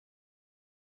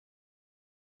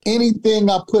Anything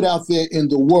I put out there in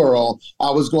the world,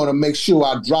 I was going to make sure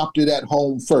I dropped it at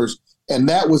home first. And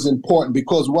that was important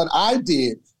because what I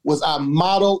did was I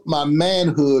modeled my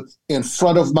manhood in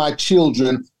front of my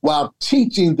children while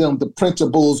teaching them the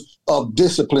principles of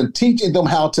discipline, teaching them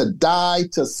how to die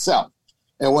to self.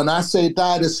 And when I say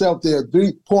die to self, there are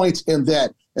 3 points in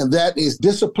that, and that is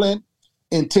discipline,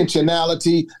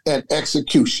 intentionality, and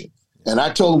execution. And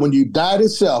I told them when you die to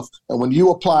self and when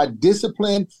you apply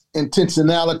discipline,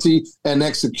 intentionality, and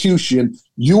execution,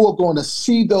 you are going to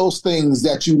see those things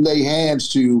that you lay hands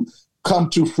to come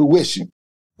to fruition.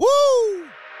 Woo!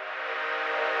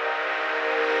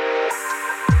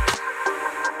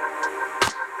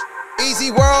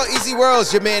 Easy world,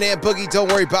 it's your man Ant Boogie. Don't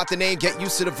worry about the name, get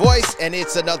used to the voice. And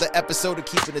it's another episode of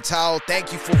Keeping the Towel.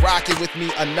 Thank you for rocking with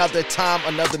me another time,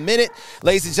 another minute.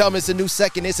 Ladies and gentlemen, it's a new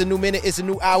second, it's a new minute, it's a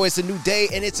new hour, it's a new day,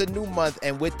 and it's a new month.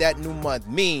 And with that new month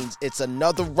means it's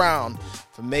another round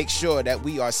to make sure that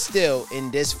we are still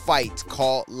in this fight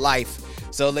called life.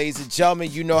 So ladies and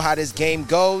gentlemen, you know how this game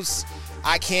goes.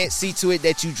 I can't see to it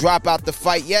that you drop out the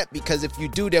fight yet, because if you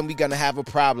do, then we're going to have a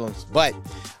problem. But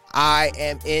I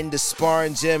am in the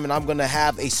sparring gym, and I'm going to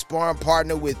have a sparring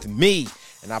partner with me.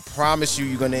 And I promise you,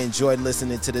 you're going to enjoy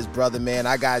listening to this brother, man.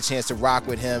 I got a chance to rock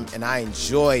with him, and I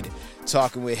enjoyed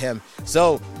talking with him.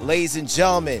 So, ladies and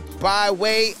gentlemen, by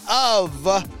way of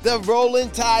the Rolling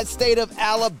Tide state of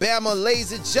Alabama,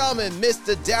 ladies and gentlemen,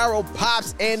 Mr. Daryl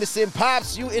Pops Anderson.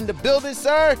 Pops, you in the building,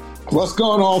 sir? What's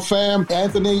going on, fam?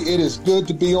 Anthony, it is good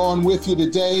to be on with you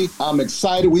today. I'm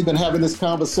excited. We've been having this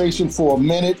conversation for a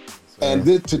minute. And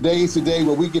today's the day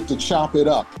where we get to chop it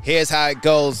up. Here's how it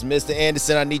goes, Mr.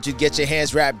 Anderson. I need you to get your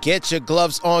hands wrapped, get your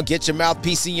gloves on, get your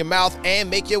mouthpiece in your mouth, and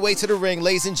make your way to the ring.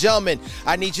 Ladies and gentlemen,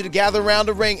 I need you to gather around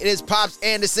the ring. It is Pops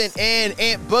Anderson and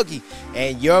Ant Boogie.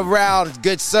 And your round,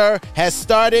 good sir, has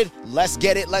started. Let's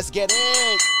get it. Let's get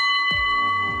it.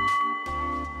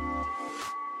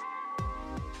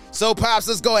 So, Pops,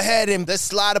 let's go ahead and let's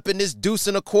slide up in this deuce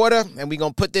and a quarter, and we're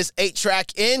going to put this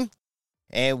 8-track in.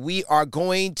 And we are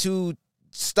going to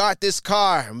start this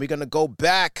car, and we're going to go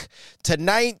back to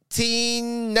none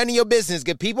of your business,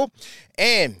 good people.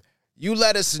 And you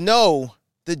let us know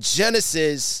the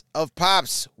genesis of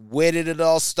Pops. Where did it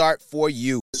all start for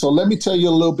you? So let me tell you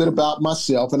a little bit about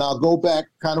myself, and I'll go back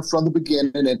kind of from the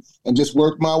beginning and just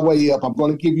work my way up. I'm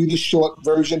going to give you the short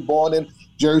version. Born in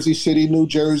Jersey City, New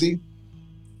Jersey.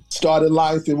 Started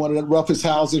life in one of the roughest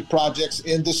housing projects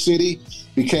in the city.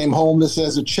 Became homeless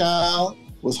as a child.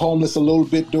 Was homeless a little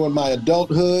bit during my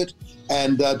adulthood,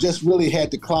 and just really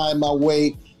had to climb my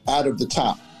way out of the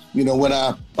top. You know,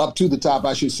 up to the top,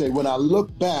 I should say. When I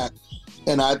look back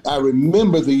and I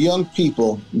remember the young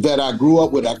people that I grew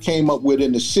up with, I came up with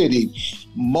in the city,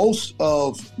 most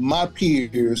of my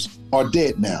peers are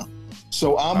dead now.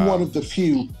 So I'm one of the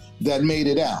few that made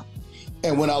it out.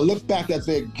 And when I look back at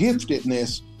their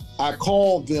giftedness, I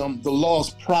call them the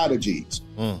lost prodigies,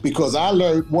 because I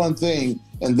learned one thing,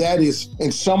 and that is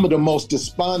in some of the most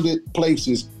despondent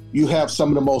places, you have some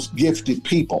of the most gifted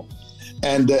people.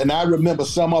 And I remember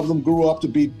some of them grew up to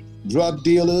be drug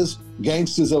dealers,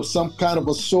 gangsters of some kind of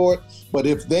a sort. But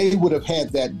if they would have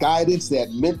had that guidance, that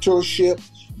mentorship,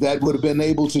 that would have been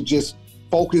able to just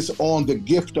focus on the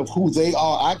gift of who they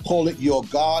are. I call it your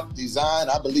God design.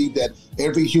 I believe that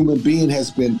every human being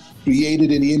has been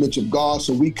created in the image of God.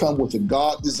 So we come with a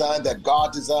God design. That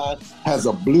God design has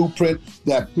a blueprint.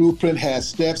 That blueprint has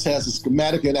steps, has a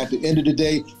schematic. And at the end of the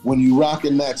day, when you rock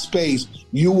in that space,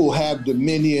 you will have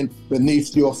dominion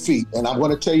beneath your feet. And I'm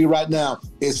going to tell you right now,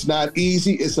 it's not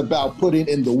easy. It's about putting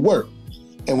in the work.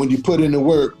 And when you put in the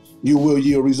work, you will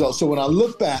yield results. So when I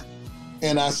look back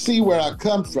and I see where I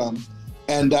come from,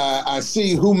 and I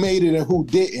see who made it and who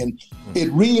didn't, it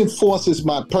reinforces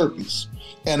my purpose.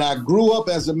 And I grew up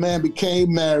as a man,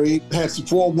 became married, had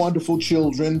 4 wonderful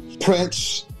children,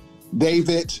 Prince,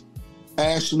 David,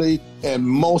 Ashley, and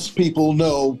most people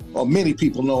know, or many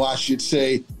people know, I should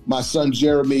say, my son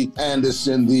Jeremy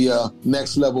Anderson, the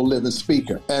Next Level Living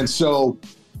speaker. And so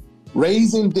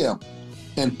raising them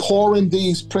and pouring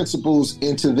these principles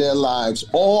into their lives,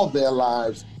 all their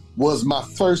lives, was my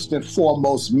first and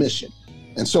foremost mission.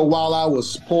 And so while I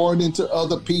was pouring into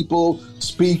other people,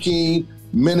 speaking,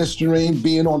 ministering,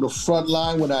 being on the front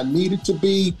line when I needed to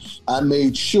be, I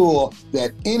made sure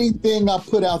that anything I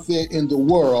put out there in the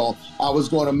world, I was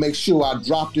going to make sure I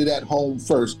dropped it at home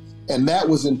first. And that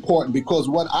was important because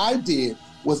what I did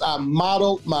was I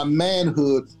modeled my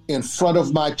manhood in front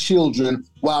of my children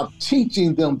while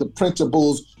teaching them the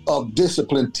principles of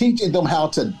discipline, teaching them how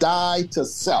to die to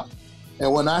self.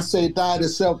 And when I say die to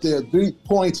self, there are 3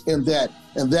 points in that,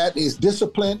 and that is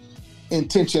discipline,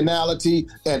 intentionality,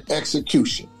 and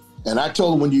execution. And I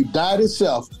told them, when you die to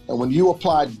self and when you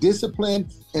apply discipline,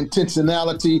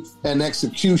 intentionality, and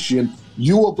execution,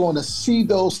 you are going to see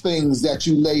those things that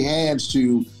you lay hands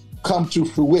to come to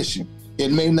fruition.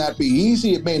 It may not be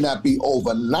easy. It may not be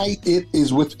overnight. It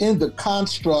is within the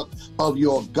construct of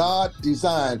your God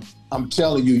design. I'm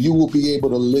telling you, you will be able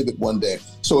to live it one day.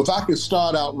 So if I could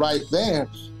start out right there,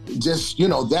 just,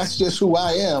 that's just who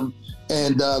I am.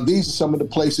 And these are some of the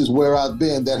places where I've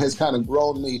been that has kind of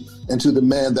grown me into the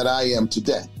man that I am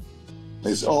today.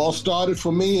 It's all started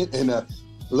for me in a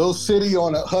little city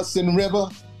on the Hudson River,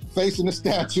 facing the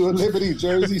Statue of Liberty,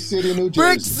 Jersey City, New Jersey.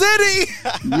 Brick City!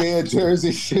 Yeah,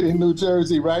 Jersey City, New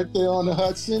Jersey, right there on the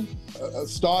Hudson.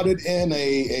 Started in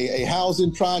a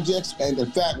housing projects, and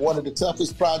in fact, one of the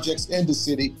toughest projects in the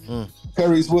city,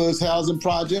 Perry's Woods Housing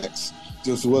Projects.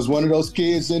 Just was one of those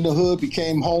kids in the hood,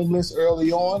 became homeless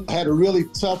early on. Had a really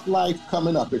tough life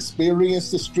coming up,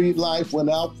 experienced the street life,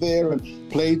 went out there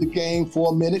and played the game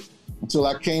for a minute until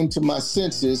I came to my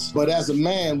senses. But as a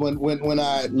man, when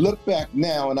I look back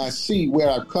now and I see where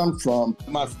I've come from,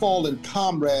 my fallen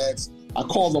comrades, I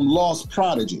call them lost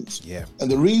prodigies. Yeah. And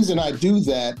the reason I do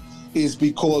that is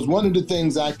because one of the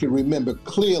things I can remember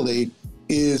clearly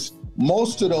is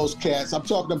most of those cats, I'm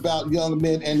talking about young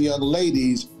men and young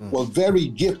ladies, were very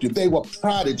gifted. They were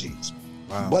prodigies,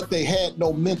 but they had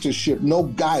no mentorship, no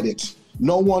guidance,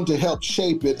 no one to help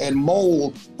shape it and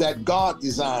mold that God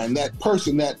designed, that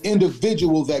person, that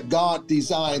individual that God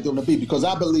designed them to be. Because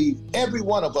I believe every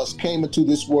one of us came into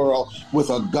this world with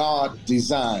a God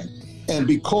design. And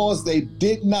because they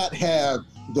did not have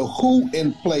the who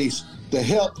in place to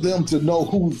help them to know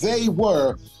who they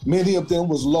were, many of them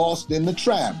was lost in the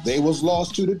trap. They was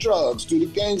lost to the drugs, to the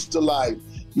gangster life,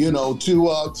 to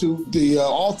the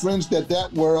offerings that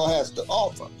world has to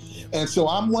offer. And so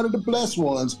I'm one of the blessed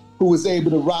ones who was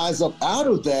able to rise up out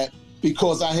of that,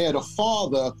 because I had a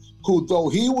father who, though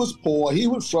he was poor, he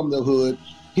was from the hood,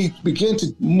 he began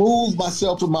to move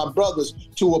myself and my brothers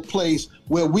to a place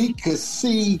where we could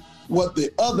see what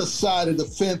the other side of the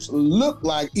fence looked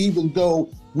like, even though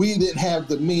we didn't have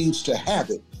the means to have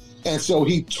it. And so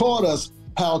he taught us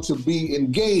how to be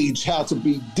engaged, how to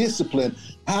be disciplined,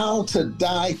 how to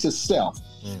die to self.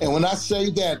 And when I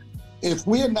say that, if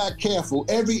we're not careful,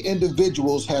 every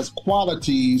individual has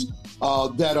qualities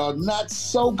that are not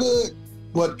so good,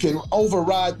 but can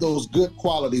override those good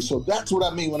qualities. So that's what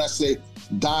I mean when I say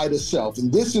die to self.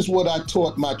 And this is what I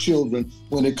taught my children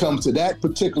when it comes to that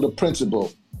particular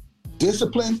principle: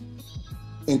 discipline,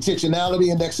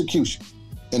 intentionality, and execution.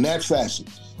 In that fashion,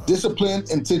 discipline,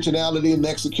 intentionality, and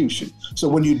execution. So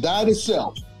when you die to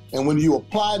self, and when you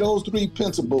apply those three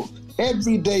principles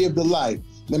every day of the life,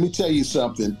 let me tell you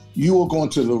something, you are going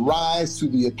to rise to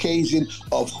the occasion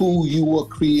of who you were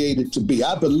created to be.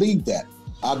 I believe that.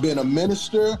 I've been a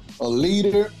minister, a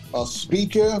leader, a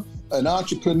speaker, an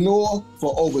entrepreneur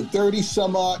for over 30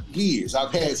 some odd years.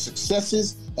 I've had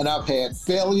successes and I've had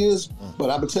failures, but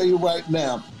I'm gonna tell you right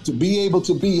now, to be able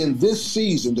to be in this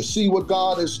season, to see what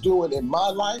God is doing in my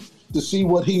life, to see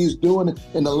what he is doing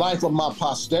in the life of my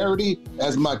posterity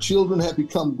as my children have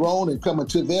become grown and come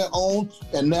into their own.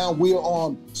 And now we're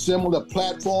on similar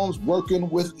platforms, working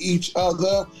with each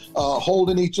other,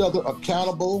 holding each other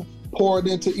accountable, pouring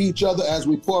into each other as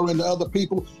we pour into other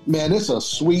people. Man, it's a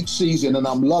sweet season and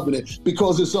I'm loving it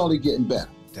because it's only getting better.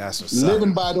 That's what's living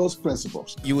up. by those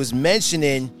principles. You was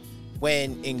mentioning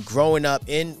when in growing up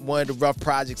in one of the rough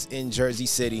projects in Jersey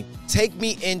City. Take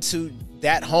me into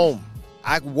that home.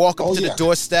 I walk up to the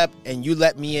doorstep and you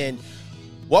let me in.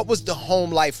 What was the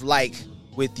home life like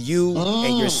with you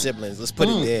and your siblings? Let's put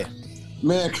it there.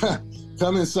 Man,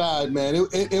 come inside, man.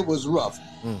 It was rough.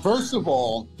 First of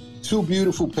all, two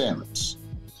beautiful parents.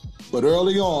 But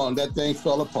early on, that thing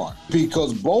fell apart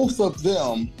because both of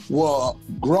them were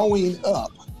growing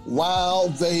up while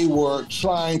they were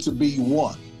trying to be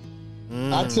one.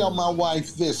 I tell my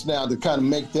wife this now to kind of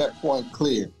make that point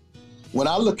clear. When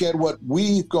I look at what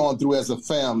we've gone through as a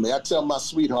family, I tell my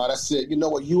sweetheart, I said, you know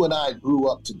what, you and I grew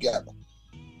up together.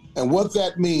 And what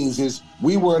that means is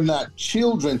we were not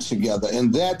children together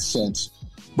in that sense,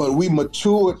 but we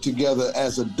matured together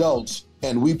as adults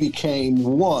and we became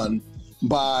one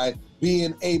by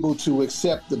being able to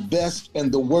accept the best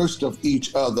and the worst of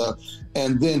each other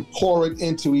and then pour it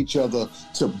into each other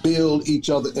to build each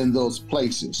other in those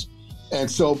places. And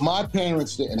so my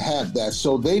parents didn't have that.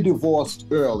 So they divorced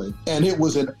early and it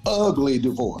was an ugly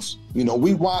divorce. You know,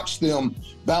 we watched them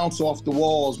bounce off the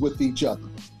walls with each other.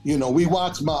 You know, we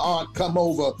watched my aunt come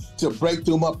over to break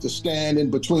them up to stand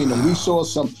in between them. We saw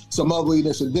some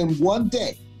ugliness. And then one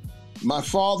day, my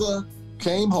father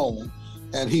came home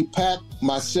and he packed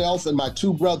myself and my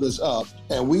two brothers up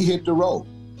and we hit the road.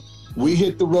 We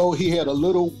hit the road. He had a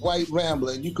little white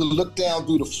Rambler, and you could look down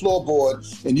through the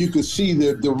floorboard, and you could see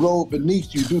the road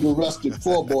beneath you through the rusted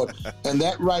floorboard. And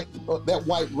that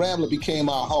white Rambler became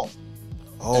our home.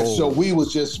 Oh. And so we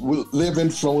was just living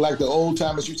from, like the old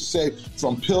timers used to say,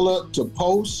 from pillar to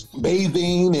post,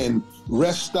 bathing and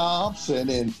rest stops and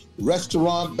in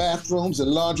restaurant bathrooms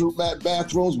and laundromat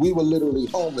bathrooms. We were literally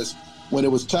homeless. When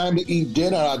it was time to eat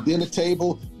dinner, our dinner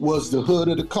table was the hood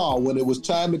of the car. When it was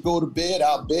time to go to bed,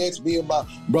 our beds, me and my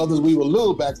brothers, we were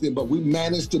little back then, but we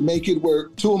managed to make it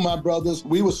work. Two of my brothers,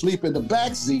 we would sleep in the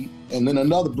back seat, and then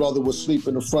another brother would sleep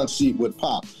in the front seat with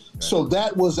Pop. Okay. So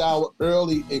that was our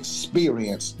early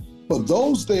experience. But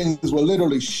those things were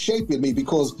literally shaping me,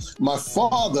 because my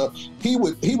father, he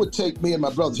would take me and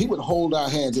my brothers, he would hold our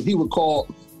hands, and he would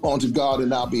call onto God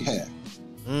in our behalf.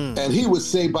 And he would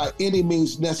say, by any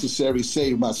means necessary,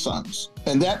 save my sons.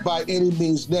 And that by any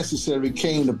means necessary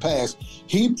came to pass.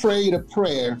 He prayed a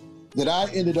prayer that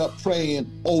I ended up praying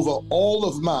over all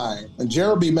of mine. And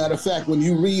Jeremy, matter of fact, when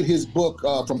you read his book,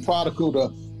 From Prodigal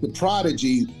to the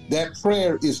Prodigy, that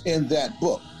prayer is in that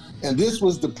book. And this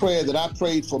was the prayer that I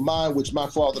prayed for mine, which my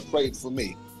father prayed for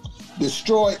me.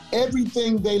 Destroy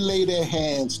everything they lay their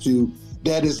hands to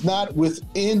that is not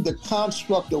within the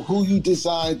construct of who you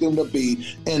designed them to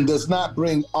be and does not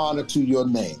bring honor to your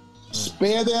name.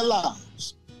 Spare their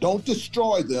lives. Don't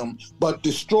destroy them, but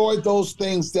destroy those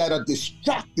things that are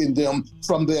distracting them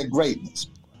from their greatness.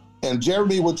 And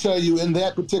Jeremy will tell you in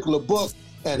that particular book,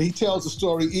 and he tells the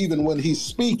story even when he's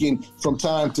speaking from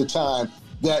time to time,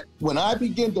 that when I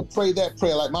begin to pray that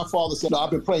prayer, like my father said, I've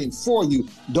been praying for you,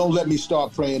 don't let me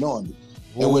start praying on you.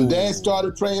 Ooh. And when Dad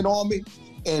started praying on me,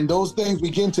 and those things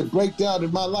begin to break down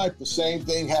in my life, the same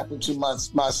thing happened to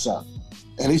my son.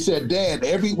 And he said, Dad,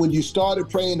 when you started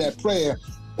praying that prayer,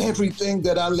 everything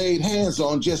that I laid hands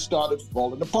on just started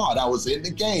falling apart. I was in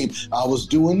the game. I was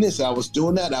doing this. I was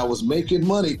doing that. I was making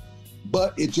money,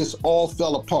 but it just all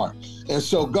fell apart. And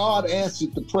so God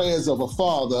answered the prayers of a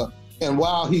father. And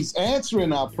while he's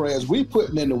answering our prayers, we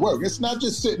putting in the work. It's not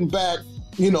just sitting back,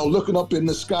 looking up in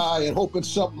the sky and hoping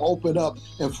something open up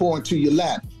and fall into your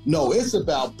lap. No, it's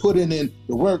about putting in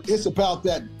the work. It's about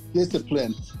that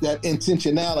discipline, that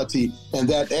intentionality, and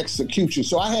that execution.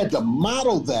 So I had to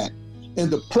model that in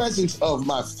the presence of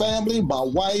my family, my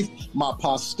wife, my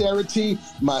posterity,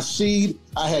 my seed.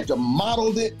 I had to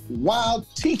model it while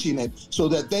teaching it so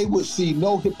that they would see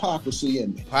no hypocrisy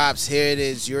in me. Pops, here it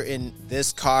is. You're in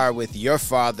this car with your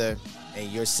father and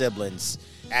your siblings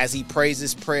as he prays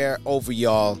this prayer over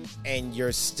y'all, and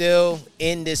you're still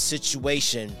in this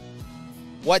situation.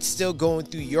 What's still going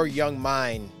through your young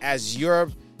mind as you're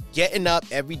getting up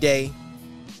every day?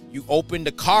 You open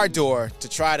the car door to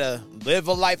try to live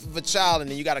a life of a child,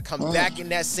 and then you got to come back in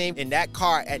that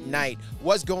car at night.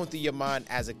 What's going through your mind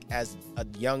as a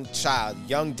young child,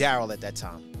 young Daryl at that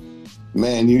time?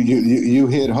 Man, you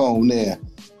hit home there.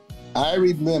 I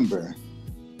remember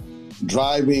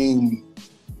driving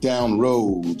down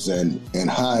roads and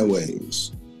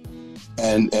highways.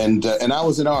 And I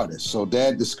was an artist, so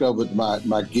Dad discovered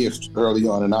my gift early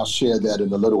on, and I'll share that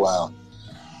in a little while.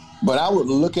 But I would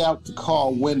look out the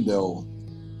car window,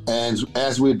 and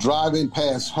as we're driving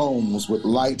past homes with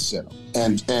lights in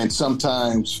them, and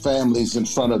sometimes families in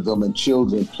front of them and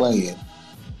children playing,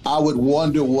 I would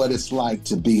wonder what it's like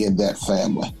to be in that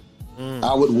family.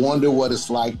 I would wonder what it's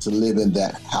like to live in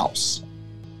that house.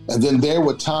 And then there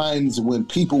were times when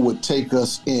people would take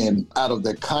us in out of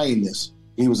their kindness.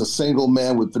 He was a single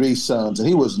man with 3 sons, and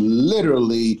he was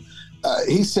literally,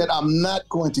 he said, I'm not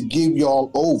going to give y'all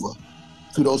over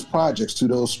to those projects, to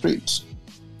those streets.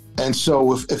 And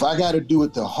so if I got to do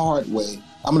it the hard way,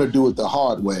 I'm going to do it the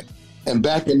hard way. And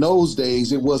back in those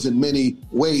days, it wasn't many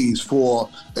ways for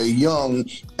a young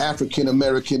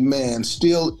African-American man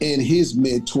still in his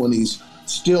mid-20s,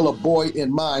 still a boy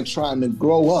in mind trying to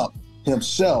grow up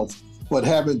himself, but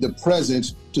having the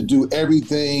presence to do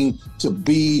everything to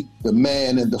be the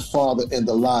man and the father in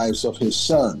the lives of his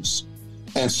sons.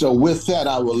 And so with that,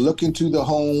 I would look into the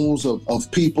homes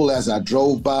of people as I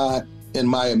drove by, and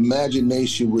my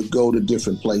imagination would go to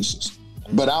different places.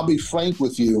 But I'll be frank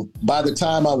with you, by the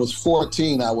time I was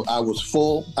 14, I was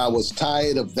full. I was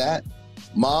tired of that.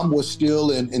 Mom was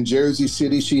still in Jersey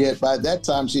City. By that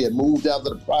time, she had moved out of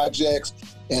the projects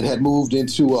and had moved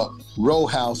into a row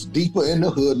house deeper in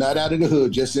the hood, not out of the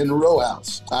hood, just in the row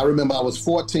house. I remember I was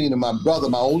 14 and my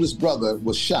oldest brother,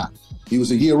 was shot. He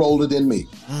was a year older than me.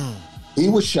 He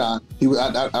was shot.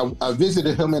 I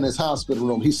visited him in his hospital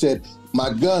room. He said,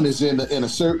 my gun is in a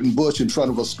certain bush in front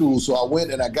of a school. So I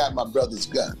went and I got my brother's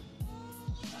gun.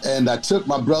 And I took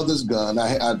my brother's gun.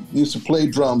 I used to play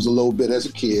drums a little bit as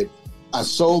a kid. I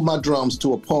sold my drums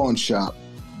to a pawn shop,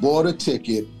 bought a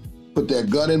ticket, put that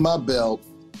gun in my belt,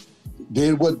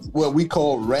 did what we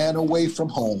call ran away from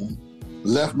home,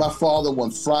 left my father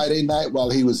one Friday night while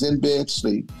he was in bed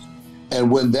asleep. And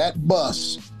when that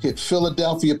bus hit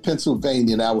Philadelphia,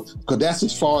 Pennsylvania, because that's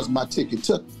as far as my ticket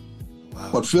took. Wow.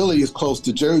 But Philly is close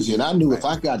to Jersey, and I knew if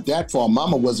I got that far,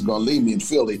 Mama wasn't going to leave me in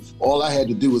Philly. All I had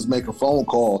to do was make a phone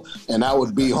call, and I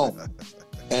would be home.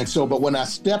 And so, but when I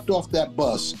stepped off that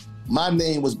bus, my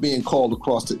name was being called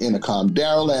across the intercom.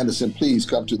 Daryl Anderson, please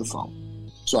come to the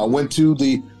phone. So I went to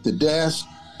the desk,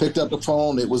 picked up the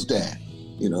phone. It was Dad.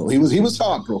 You know, he was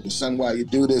heartbroken. Son, why you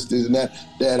do this and that?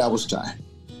 Dad, I was tired.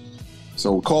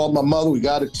 So we called my mother. We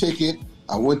got a ticket.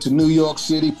 I went to New York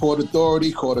City Port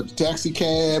Authority, caught a taxi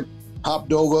cab,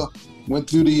 hopped over, went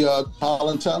through the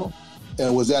Holland Tunnel,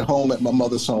 and was at home at my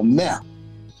mother's home. Now,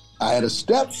 I had a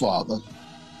stepfather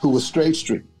who was straight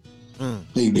street.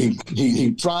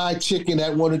 He fried chicken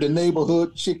at one of the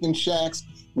neighborhood chicken shacks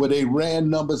where they ran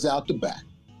numbers out the back.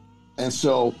 And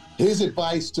so his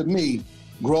advice to me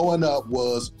growing up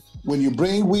was, when you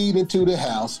bring weed into the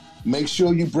house, make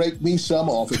sure you break me some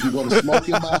off if you're going to smoke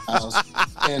in my house.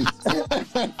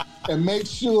 And make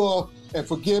sure, and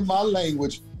forgive my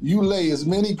language, you lay as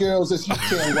many girls as you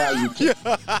can while you can.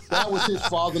 That was his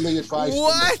fatherly advice.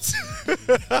 What?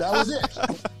 That was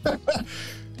it.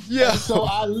 Yeah. And so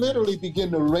I literally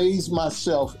began to raise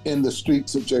myself in the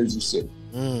streets of Jersey City.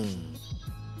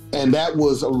 And that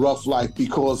was a rough life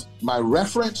because my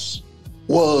reference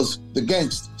was the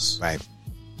gangsters. Right.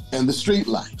 And the street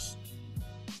life.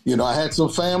 You know, I had some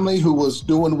family who was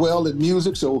doing well in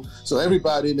music, so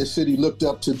everybody in the city looked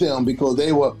up to them because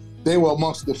they were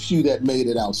amongst the few that made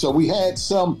it out. So we had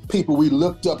some people we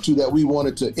looked up to that we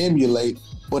wanted to emulate,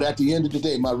 but at the end of the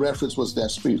day, my reference was that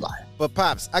street life. But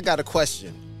Pops, I got a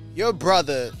question. Your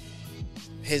brother,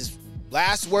 his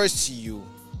last words to you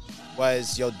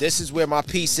was, yo, this is where my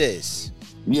piece is.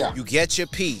 Yeah. You get your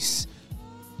piece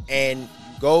and you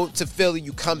go to Philly,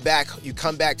 you come back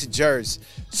to Jersey.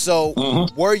 So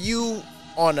were you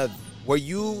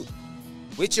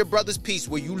with your brother's piece,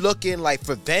 were you looking like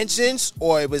for vengeance,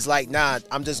 or it was like, nah,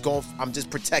 I'm just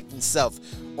protecting self?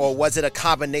 Or was it a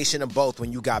combination of both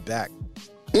when you got back?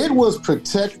 It was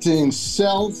protecting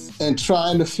self and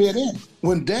trying to fit in.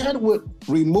 When Dad would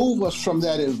remove us from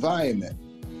that environment,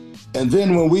 and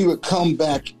then when we would come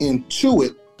back into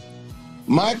it,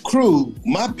 my crew,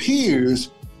 my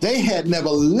peers, they had never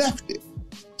left it.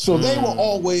 So they were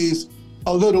always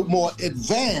a little more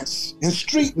advanced in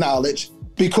street knowledge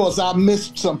because I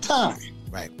missed some time.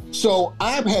 Right. So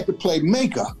I've had to play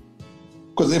makeup,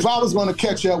 because if I was going to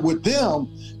catch up with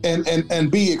them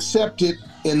and be accepted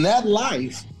in that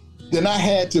life, then I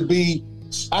had to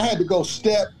go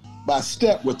step by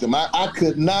step with them. I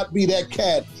could not be that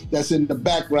cat that's in the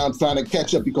background trying to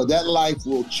catch up, because that life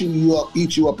will chew you up,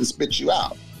 eat you up, and spit you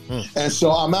out. And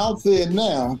so I'm out there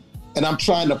now, and I'm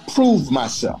trying to prove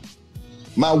myself,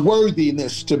 my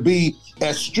worthiness to be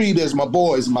as street as my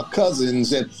boys, my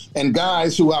cousins, and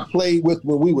guys who I played with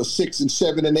when we were 6 and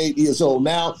 7 and 8 years old.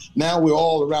 Now we're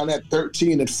all around that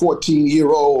 13 and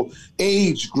 14-year-old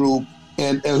age group.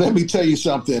 And let me tell you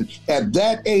something, at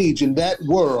that age, in that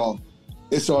world,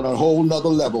 it's on a whole nother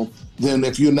level than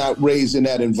if you're not raised in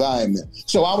that environment.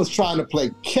 So I was trying to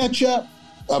play catch up,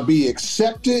 be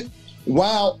accepted,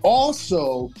 while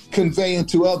also conveying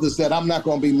to others that I'm not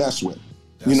going to be messed with.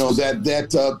 You know,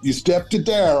 that you step to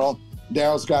Daryl,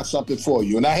 Daryl's got something for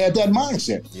you. And I had that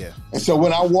mindset. Yeah. And so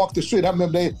when I walked the street, I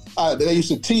remember they used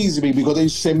to tease me because they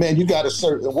used to say, man, you got a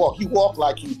certain walk. You walk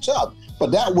like you tough.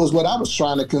 But that was what I was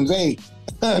trying to convey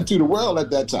to the world at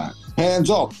that time. Hands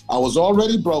off. I was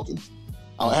already broken.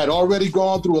 I had already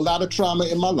gone through a lot of trauma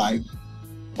in my life.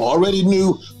 Already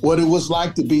knew what it was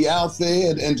like to be out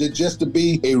there and just to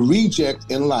be a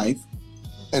reject in life.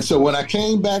 And so when I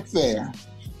came back there,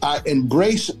 I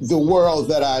embraced the world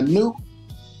that I knew,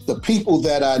 the people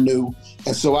that I knew,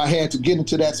 and so I had to get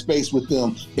into that space with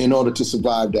them in order to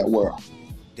survive that world.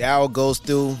 Daryl goes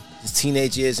through his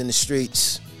teenage years in the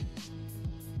streets.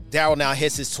 Daryl now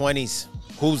hits his 20s.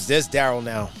 Who's this Daryl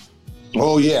now?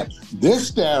 Oh, yeah.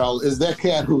 This Daryl is that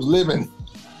cat who's living,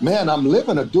 man, I'm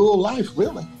living a dual life,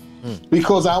 really,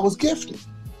 because I was gifted.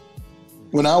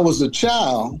 When I was a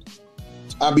child,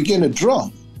 I began to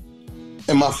drum.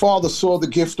 And my father saw the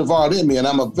gift of art in me, and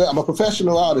I'm a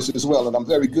professional artist as well, and I'm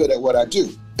very good at what I do.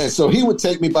 And so he would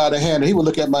take me by the hand, and he would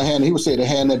look at my hand, and he would say, the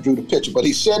hand that drew the picture. But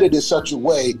he said it in such a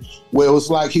way where it was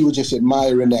like he was just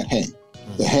admiring that hand,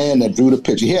 the hand that drew the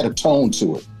picture. He had a tone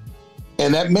to it.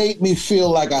 And that made me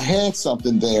feel like I had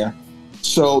something there.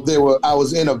 So I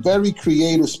was in a very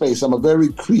creative space. I'm a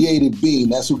very creative being.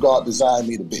 That's who God designed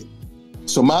me to be.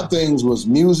 So my things was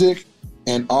music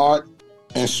and art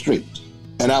and street.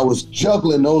 And I was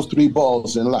juggling those three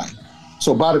balls in life.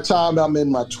 So by the time I'm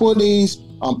in my 20s,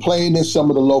 I'm playing in some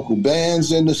of the local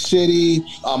bands in the city.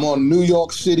 I'm on New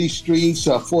York City streets,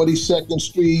 42nd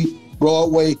Street,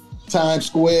 Broadway, Times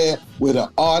Square, with an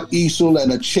art easel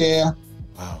and a chair.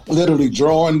 Wow. Literally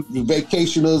drawing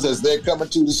vacationers as they're coming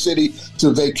to the city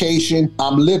to vacation.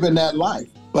 I'm living that life,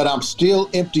 but I'm still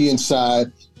empty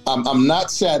inside. I'm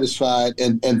not satisfied,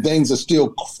 and things are still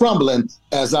crumbling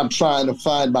as I'm trying to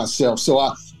find myself. So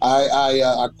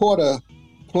I caught a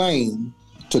plane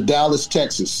to Dallas,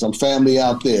 Texas, some family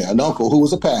out there, an uncle who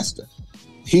was a pastor.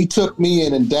 He took me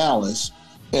in Dallas,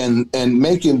 and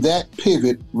making that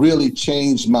pivot really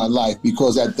changed my life,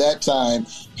 because at that time,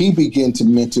 he began to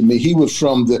mentor me. He was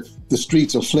from the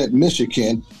streets of Flint,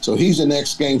 Michigan. So he's an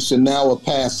ex-gangster, now a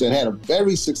pastor, and had a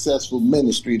very successful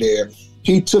ministry there.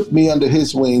 He took me under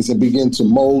his wings and began to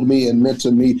mold me and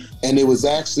mentor me. And it was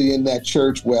actually in that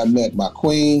church where I met my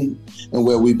queen and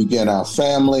where we began our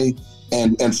family.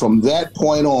 And from that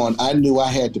point on, I knew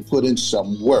I had to put in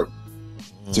some work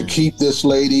to keep this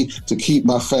lady, to keep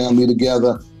my family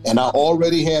together. And I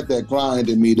already had that grind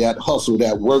in me, that hustle,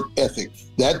 that work ethic.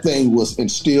 That thing was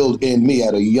instilled in me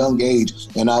at a young age.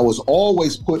 And I was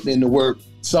always putting in the work.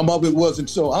 Some of it wasn't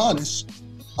so honest.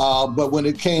 But when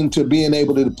it came to being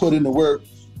able to put in the work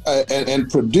and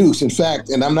produce, in fact,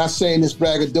 and I'm not saying this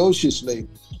braggadociously,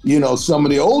 some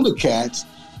of the older cats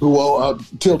who are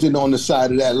tilted on the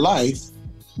side of that life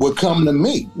would come to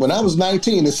me when I was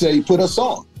 19 and say, put us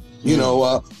on,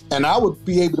 and I would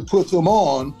be able to put them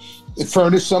on and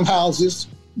furnish some houses,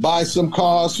 buy some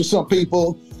cars for some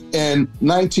people, and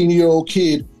 19-year-old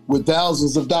kid with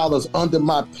thousands of dollars under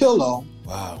my pillow.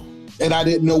 Wow. And I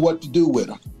didn't know what to do with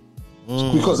them.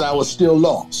 Because I was still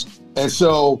lost. And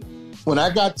so when I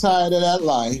got tired of that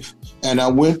life and I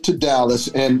went to Dallas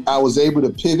and I was able to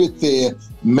pivot there,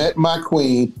 met my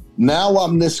queen, now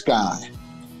I'm this guy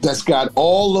that's got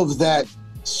all of that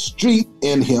street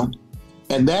in him,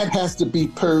 and that has to be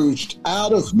purged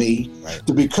out of me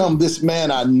to become this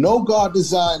man I know God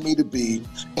designed me to be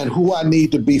and who I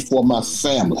need to be for my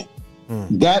family.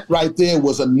 That right there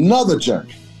was another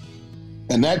journey.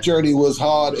 And that journey was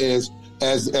hard as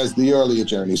the earlier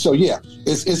journey. So yeah,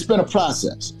 it's been a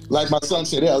process. Like my son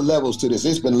said, there are levels to this.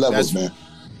 It's been levels, man.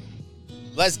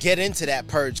 Let's get into that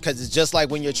purge, because it's just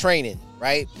like when you're training,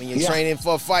 right? When you're training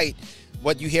for a fight,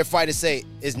 what you hear fighters say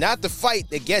is not the fight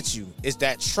that gets you, it's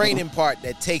that training part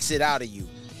that takes it out of you.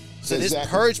 So this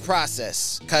purge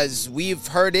process, because we've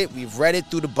heard it, we've read it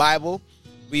through the Bible,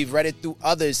 we've read it through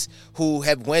others who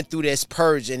have went through this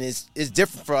purge, and it's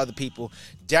different for other people.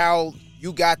 Daryl,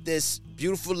 you got this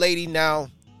beautiful lady now,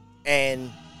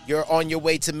 and you're on your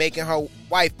way to making her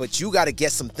wife, but you got to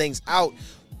get some things out.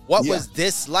 What was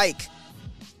this like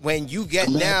when you get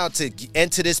now to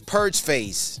enter this purge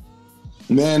phase?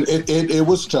 Man, it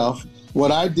was tough.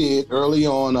 What I did early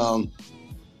on,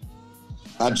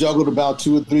 I juggled about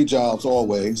 2 or 3 jobs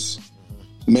always,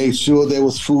 made sure there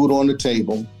was food on the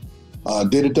table,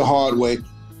 did it the hard way.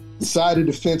 The side of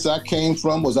the fence I came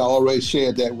from was, I already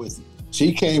shared that with you.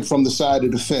 She came from the side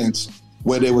of the fence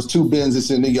where there was 2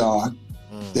 Benzes in the yard.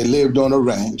 They lived on a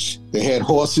ranch. They had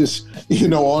horses,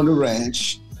 on the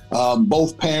ranch.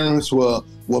 Both parents were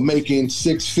making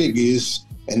 6 figures,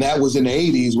 and that was in the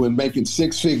 80s, when making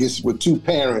 6 figures with 2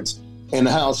 parents in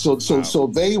the house. So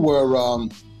they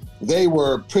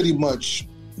were pretty much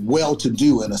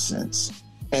well-to-do in a sense.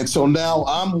 And so now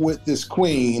I'm with this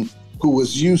queen who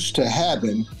was used to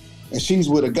having, and she's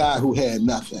with a guy who had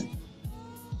nothing.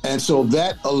 And so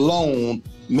that alone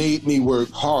made me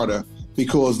work harder,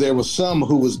 because there were some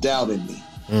who was doubting me,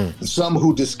 some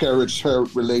who discouraged her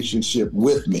relationship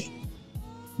with me.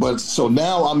 But so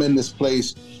now I'm in this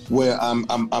place where I'm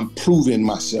proving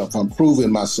myself. I'm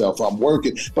proving myself. I'm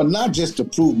working, but not just to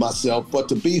prove myself, but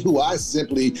to be who I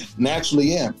simply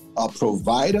naturally am: a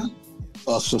provider,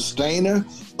 a sustainer,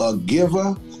 a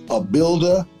giver, a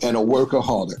builder, and a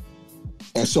workaholic.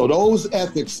 And so those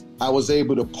ethics I was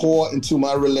able to pour into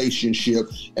my relationship,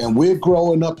 and we're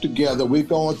growing up together. We're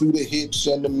going through the hits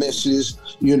and the misses.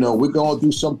 We're going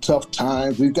through some tough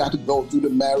times. We've got to go through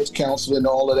the marriage counseling and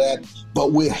all of that,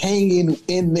 but we're hanging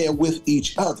in there with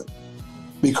each other,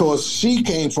 because she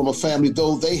came from a family,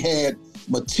 though they had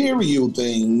material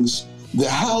things, the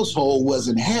household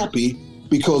wasn't happy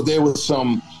because there was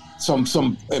some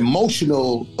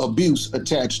emotional abuse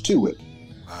attached to it.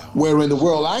 Where in the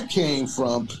world I came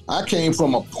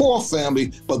from a poor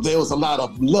family, but there was a lot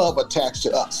of love attached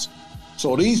to us.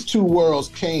 So these 2 worlds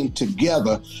came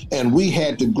together, and we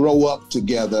had to grow up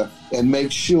together and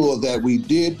make sure that we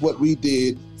did what we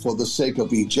did for the sake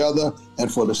of each other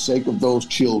and for the sake of those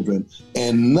children.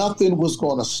 And nothing was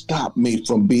going to stop me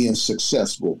from being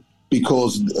successful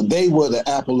because they were the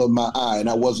apple of my eye and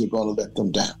I wasn't going to let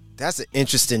them down. That's an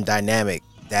interesting dynamic,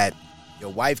 that your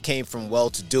wife came from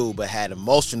well-to-do but had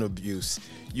emotional abuse.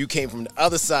 You came from the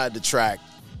other side of the track,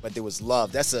 but there was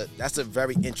love. That's a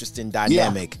very interesting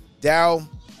dynamic. Yeah.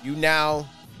 Daryl,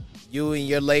 you and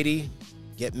your lady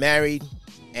get married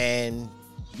and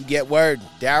you get word,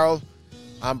 Daryl,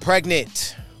 I'm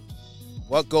pregnant.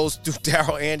 What goes through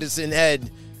Daryl Anderson's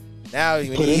head now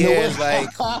when he hears like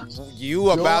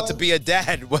you about to be a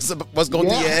dad? What's going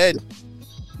through your head?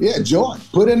 Yeah, joy.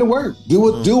 Put in the work. Do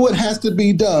what has to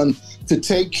be done to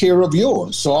take care of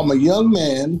yours. So I'm a young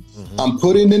man. Mm-hmm. I'm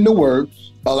putting in the work.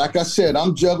 Like I said,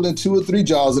 I'm juggling 2 or 3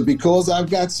 jobs, and because I've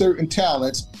got certain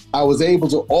talents, I was able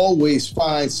to always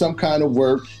find some kind of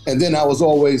work, and then I was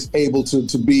always able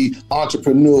to be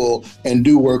entrepreneurial and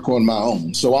do work on my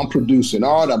own. So I'm producing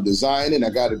art, I'm designing.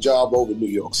 I got a job over in New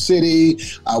York City.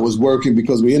 I was working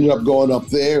because we ended up going up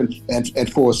there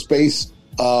and for a space.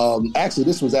 Actually,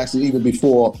 this was even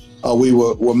before we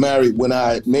were married. When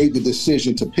I made the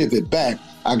decision to pivot back,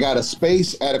 I got a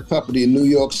space at a company in New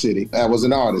York City. I was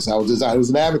an artist. I was designing. It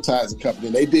was an advertising company.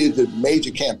 They did the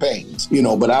major campaigns,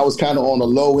 but I was kind of on the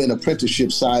low-end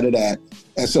apprenticeship side of that.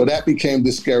 And so that became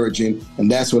discouraging.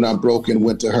 And that's when I broke and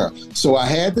went to her. So I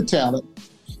had the talent.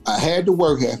 I had the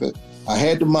work ethic. I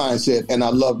had the mindset, and I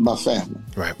loved my family.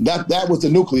 Right. That was the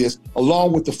nucleus,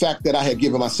 along with the fact that I had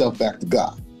given myself back to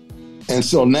God. And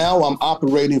so now I'm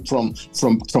operating from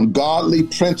godly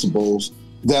principles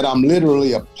that I'm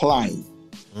literally applying.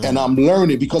 And I'm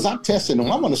learning because I'm testing them.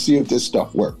 I want to see if this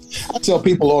stuff works. I tell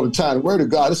people all the time, the Word of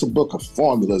God, it's a book of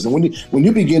formulas. And when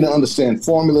you begin to understand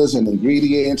formulas and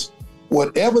ingredients,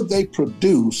 whatever they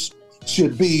produce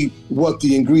should be what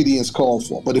the ingredients call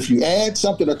for. But if you add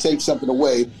something or take something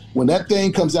away, when that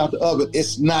thing comes out the oven,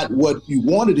 it's not what you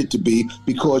wanted it to be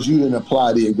because you didn't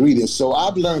apply the ingredients. So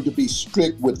I've learned to be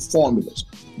strict with formulas.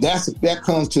 That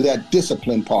comes to that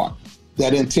discipline part,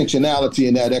 that intentionality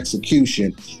and that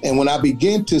execution. And when I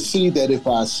begin to see that if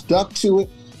I stuck to it,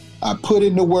 I put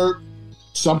in the work,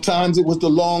 sometimes it was the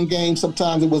long game,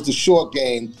 sometimes it was the short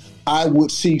game, I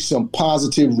would see some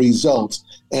positive results.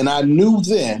 And I knew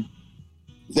then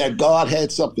that God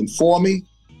had something for me,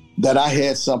 that I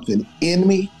had something in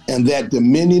me, and that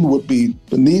dominion would be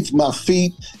beneath my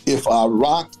feet if I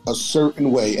rocked a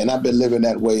certain way. And I've been living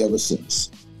that way ever since.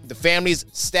 The family's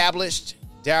established.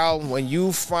 Daryl, when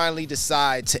you finally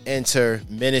decide to enter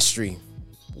ministry,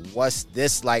 what's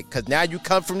this like? Because now you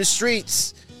come from the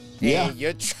streets. And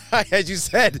you're trying, as you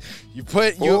said,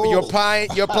 you're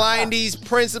applying these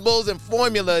principles and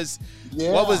formulas.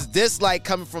 Yeah. What was this like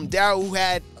coming from Daryl, who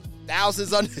had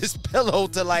thousands under his pillow,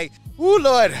 to like, ooh,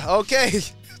 Lord, okay,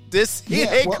 he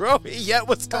ain't growing yet.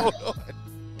 What's going on?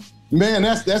 Man,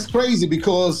 that's crazy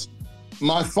because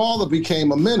my father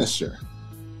became a minister.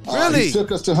 Really? He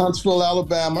took us to Huntsville,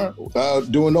 Alabama,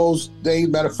 during those days.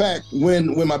 Matter of fact,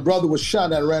 when my brother was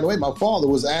shot and ran away, my father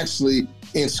was actually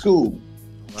in school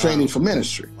training for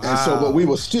ministry. Wow. And so, but we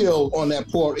were still on that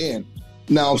poor end.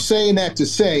 Now, I'm saying that to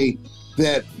say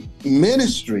that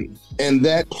ministry and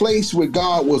that place with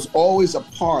God was always a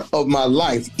part of my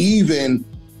life, even,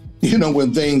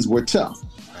 when things were tough.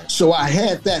 So I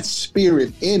had that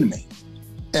spirit in me.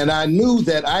 And I knew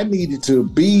that I needed to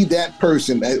be that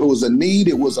person. It was a need,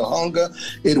 it was a hunger,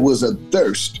 it was a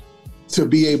thirst to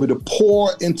be able to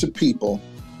pour into people.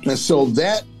 And so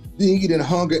that need and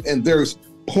hunger and thirst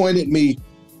pointed me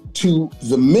to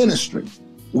the ministry,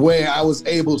 where I was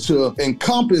able to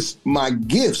encompass my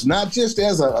gifts, not just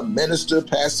as a minister,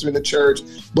 pastor in the church,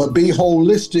 but be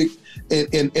holistic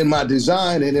in my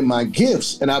design and in my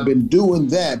gifts. And I've been doing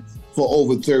that for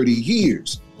over 30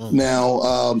 years.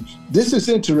 Now, this is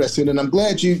interesting, and I'm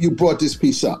glad you brought this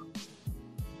piece up.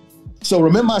 So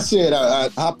remember I said I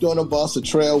hopped on a bus, a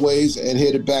Trailways, and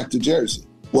headed back to Jersey.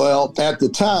 Well, at the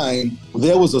time,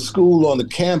 there was a school on the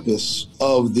campus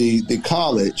of the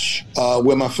college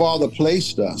where my father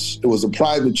placed us. It was a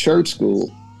private church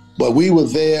school, but we were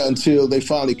there until they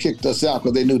finally kicked us out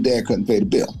because they knew Dad couldn't pay the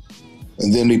bill.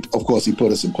 And then, he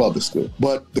put us in public school.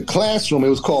 But the classroom, it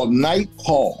was called Night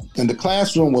Hall, and the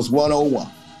classroom was 101.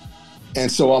 And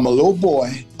so I'm a little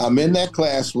boy. I'm in that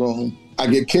classroom. I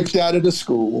get kicked out of the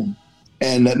school.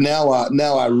 And now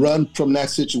I run from that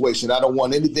situation. I don't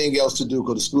want anything else to do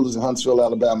because the school is in Huntsville,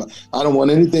 Alabama. I don't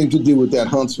want anything to do with that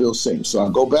Huntsville scene. So I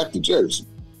go back to Jersey.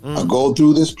 I go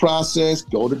through this process,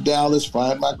 go to Dallas,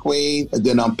 find my queen, and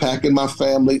then I'm packing my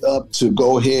family up to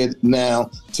go ahead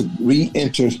now to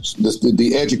re-enter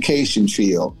the education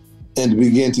field and to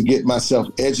begin to get myself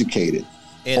educated.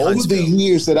 Over the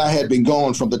years that I had been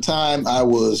gone, from the time I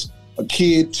was a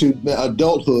kid to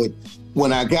adulthood,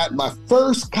 when I got my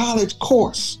first college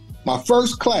course, my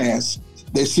first class,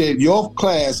 they said, your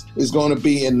class is going to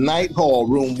be in Night Hall,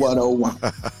 room 101.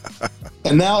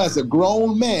 And now as a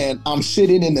grown man, I'm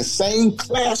sitting in the same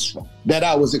classroom that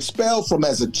I was expelled from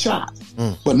as a child.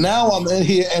 But now I'm in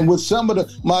here, and with some of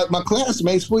my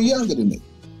classmates were younger than me,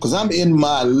 because I'm in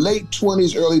my late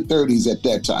 20s, early 30s at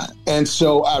that time. And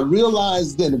so I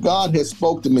realized then God had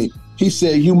spoke to me. He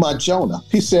said, you my Jonah.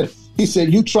 He said,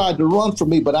 you tried to run from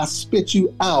me, but I spit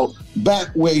you out back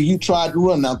where you tried to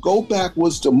run. Now go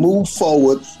backwards to move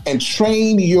forward and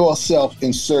train yourself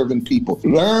in serving people.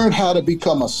 Learn how to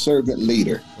become a servant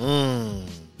leader.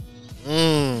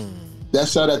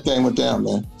 That's how that thing went down,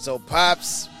 man. So,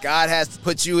 Pops, God has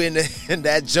put you in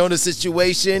that Jonah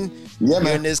situation. Yeah, man.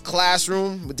 You're in this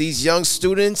classroom with these young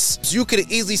students. So you could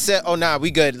have easily said, oh, nah,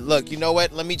 we good. Look, you know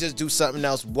what? Let me just do something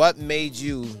else. What made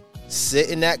you sit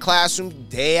in that classroom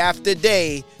day after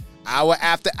day, hour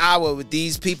after hour with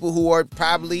these people who are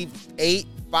probably 8,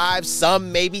 5,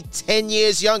 some maybe 10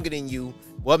 years younger than you?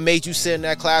 What made you sit in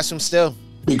that classroom still?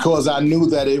 Because I knew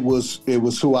that it was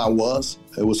who I was.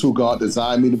 It was who God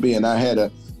designed me to be. And I had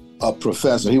a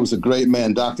professor. He was a great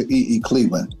man, Dr. E.E.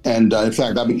 Cleveland. And in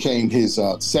fact, I became his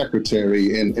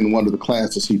secretary in one of the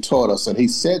classes he taught us. And he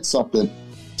said something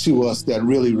to us that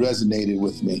really resonated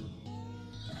with me.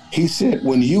 He said,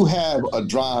 when you have a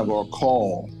drive or a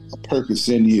call, a purpose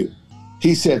in you,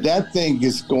 he said that thing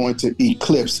is going to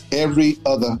eclipse every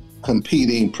other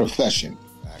competing profession,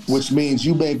 which means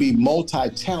you may be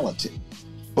multi-talented,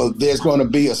 but there's going to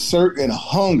be a certain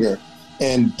hunger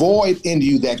and void in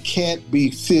you that can't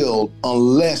be filled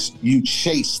unless you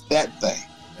chase that thing.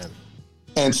 Amen.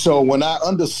 And so when I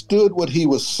understood what he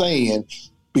was saying,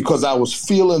 because I was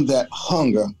feeling that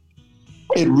hunger,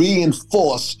 it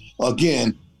reinforced,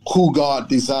 again, who God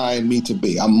designed me to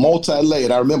be. I'm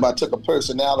multi-layered. I remember I took a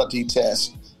personality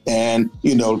test and,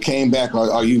 came back,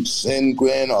 are you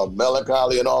sanguine or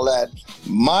melancholy and all that?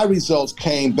 My results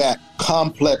came back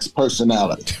complex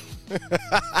personality.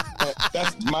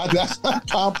 That's my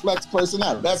complex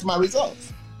personality. That's my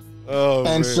results. Oh, and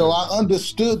man. So I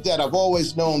understood that. I've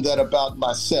always known that about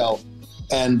myself,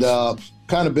 and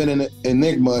kind of been an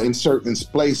enigma in certain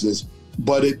places,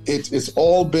 but it's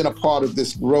all been a part of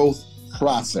this growth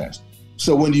process.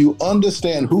 So when you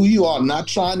understand who you are, not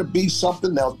trying to be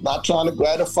something else, not trying to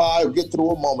gratify or get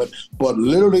through a moment, but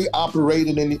literally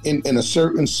operating in a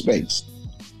certain space.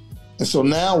 And so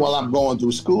now while I'm going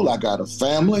through school, I got a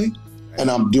family, and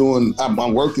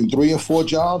I'm working 3 and 4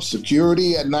 jobs,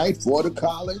 security at night for the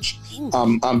college.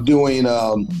 I'm doing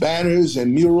banners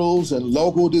and murals and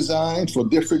logo designs for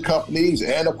different companies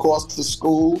and, of course, the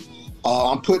school.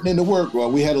 I'm putting in the work.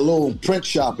 Well, we had a little print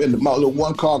shop in my little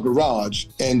one-car garage,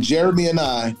 and Jeremy and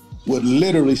I would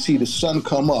literally see the sun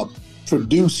come up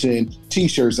producing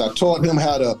T-shirts. I taught him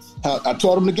I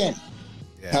taught him the game,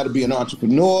 how to be an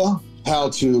entrepreneur, how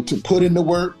to put in the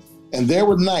work. And there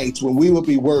were nights when we would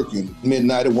be working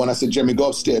midnight, and when I said, Jeremy, go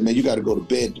upstairs, man, you got to go to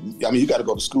bed. You got to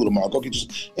go to school tomorrow. Go get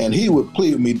your... And he would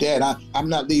plead with me, Dad, I'm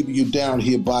not leaving you down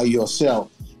here by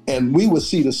yourself. And we would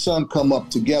see the sun come up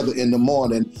together in the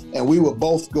morning, and we would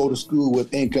both go to school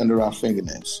with ink under our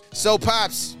fingernails. So,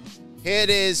 Pops, here it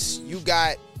is. You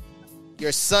got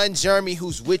your son, Jeremy,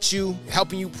 who's with you,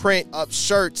 helping you print up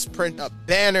shirts, print up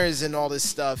banners and all this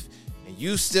stuff, and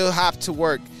you still have to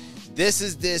work. This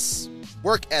is this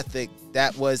work ethic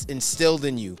that was instilled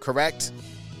in you, correct?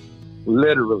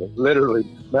 Literally.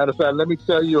 Matter of fact, let me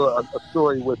tell you a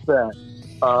story with that.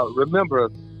 Remember,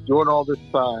 during all this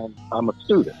time, I'm a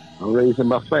student. I'm raising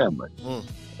my family.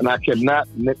 And I cannot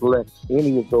neglect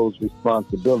any of those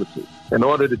responsibilities. In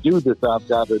order to do this, I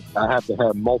have to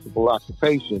have multiple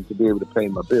occupations to be able to pay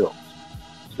my bills.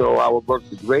 So I would work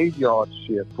the graveyard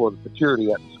shift for the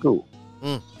security at the school.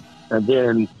 And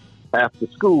then after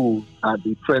school, I'd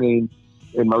be printing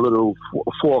in my little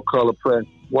 4-color press,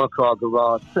 1-car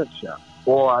garage print shop.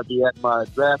 Or I'd be at my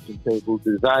drafting table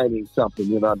designing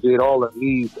something. I did all of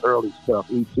E's early stuff,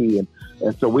 ET,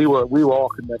 and so we were all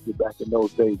connected back in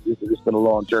those days. It's been a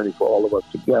long journey for all of us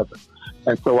together.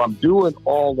 And so I'm doing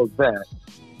all of that,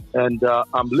 and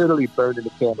I'm literally burning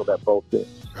the candle at both ends.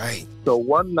 Right. So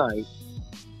one night,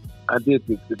 I did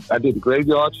the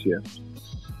graveyard shift,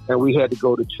 and we had to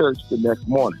go to church the next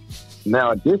morning.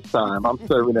 Now at this time, I'm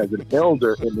serving as an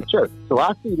elder in the church. So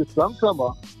I see the sun come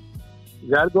up. You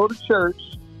got to go to church.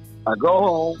 I go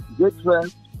home, get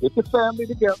dressed, get the family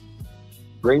together,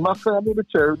 bring my family to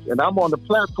church, and I'm on the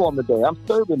platform today. I'm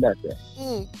serving that day.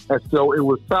 And so it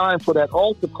was time for that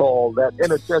altar call, that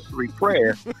intercessory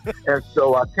prayer. And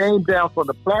so I came down from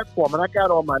the platform, and I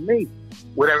got on my knees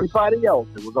with everybody else.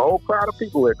 It was a whole crowd of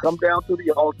people that come down to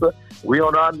the altar. We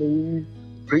on our knees.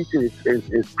 Preacher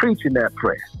is preaching that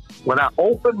prayer. When I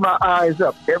opened my eyes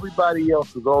up, everybody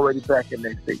else was already back in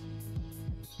their seat.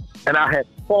 And I had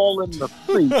fallen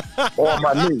asleep on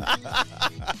my knees.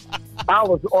 I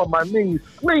was on my knees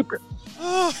sleeping.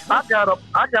 I got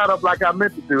up like I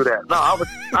meant to do that. No,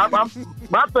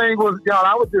 my thing was, y'all,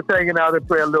 I was just hanging out and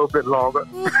praying a little bit longer.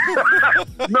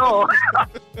 No.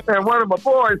 And one of my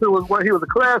boys, he was a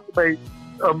classmate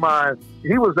of mine,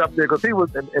 he was up there because he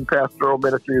was in pastoral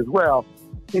ministry as well.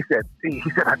 He said,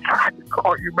 I tried to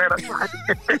call you, man. I tried to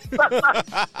get this.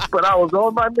 But I was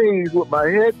on my knees with my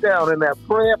head down in that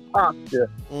prayer posture,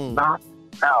 knocked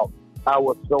out. I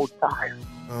was so tired.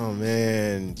 Oh,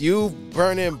 man. You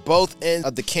burning both ends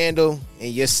of the candle,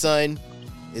 and your son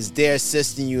is there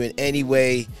assisting you in any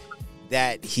way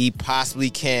that he possibly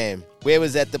can. Where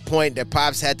was at the point that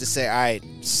Pops had to say, all right,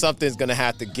 something's going to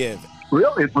have to give?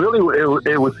 It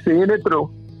was seeing it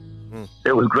through.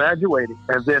 It was graduating.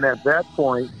 And then at that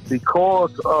point,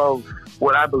 because of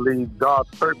what I believe God's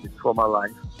purpose for my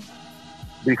life,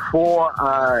 before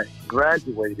I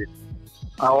graduated,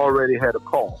 I already had a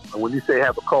call. And when you say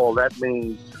have a call, that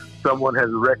means someone has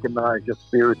recognized your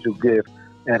spiritual gift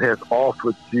and has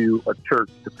offered you a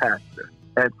church to pastor.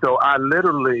 And so I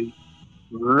literally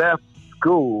left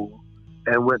school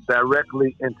and went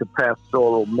directly into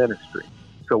pastoral ministry.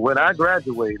 So when I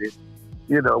graduated,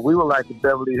 you know, we were like the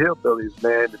Beverly Hillbillies,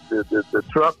 man. The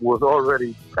truck was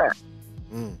already packed.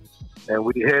 And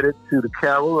we headed to the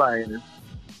Carolinas.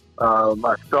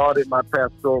 I started my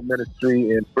pastoral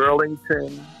ministry in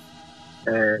Burlington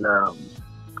and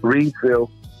Reedville,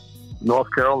 North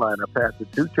Carolina. I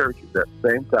pastored 2 churches at the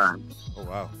same time. Oh,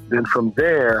 wow. Then from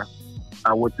there,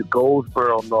 I went to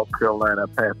Goldsboro, North Carolina.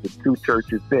 I pastored 2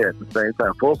 churches there at the same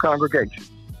time, full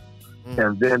congregations.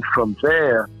 And then from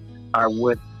there, I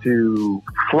went to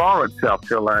Florence, South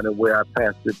Carolina, where I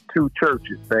pastored 2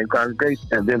 churches, same congregation.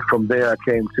 And then from there, I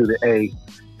came to the A,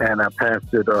 and I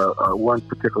pastored one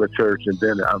particular church, and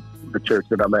then the church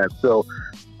that I'm at. So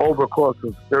over a course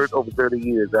of over 30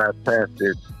 years, I've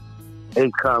pastored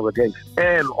 8 congregations,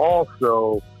 and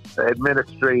also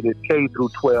administrated K through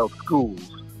 12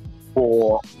 schools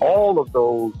for all of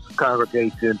those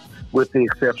congregations, with the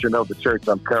exception of the church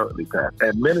I'm currently pastoring.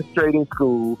 Administrating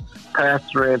schools,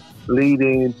 pastoring,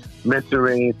 leading,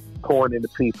 mentoring, pouring into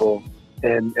people,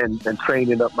 and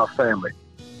training up my family.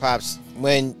 Pops,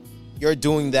 when you're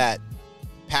doing that,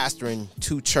 pastoring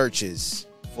 2 churches,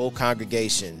 full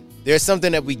congregation, there's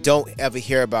something that we don't ever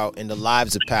hear about in the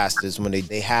lives of pastors when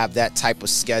they have that type of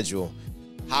schedule.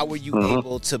 How were you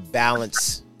able to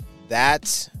balance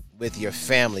that with your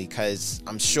family? Because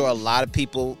I'm sure a lot of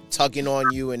people tugging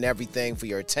on you and everything for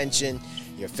your attention,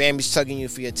 your family's tugging you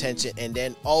for your attention, and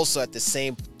then also at the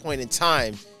same point in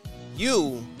time,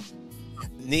 you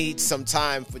need some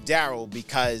time for Daryl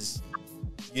because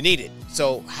you need it.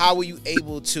 So how were you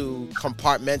able to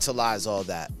compartmentalize all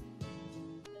that?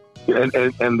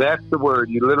 And that's the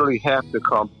word. You literally have to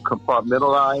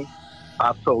compartmentalize.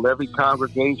 I've told every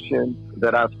congregation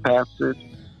that I've pastored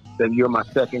that you're my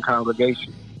second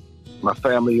congregation. My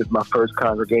family is my first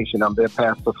congregation. I'm their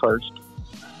pastor first.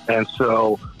 And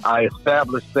so I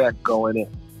established that going in.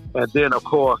 And then, of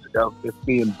course, it's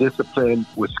being disciplined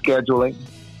with scheduling.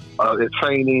 It's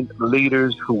training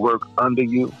leaders who work under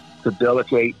you to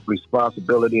delegate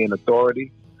responsibility and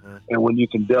authority. And when you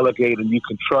can delegate and you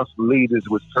can trust leaders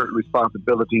with certain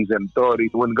responsibilities and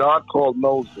authorities. When God called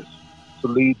Moses to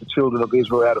lead the children of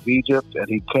Israel out of Egypt, and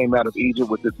he came out of Egypt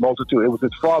with this multitude, it was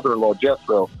his father-in-law,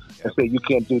 Jethro, and said, you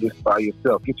can't do this by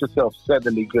yourself. Get yourself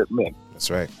 70 good men.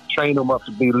 That's right. Train them up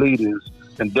to be leaders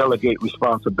and delegate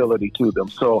responsibility to them.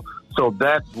 So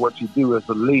that's what you do as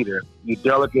a leader. You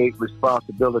delegate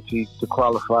responsibility to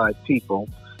qualified people,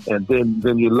 and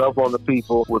then you love on the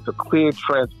people with a clear,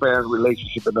 transparent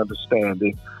relationship and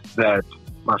understanding that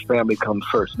my family comes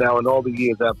first. Now, in all the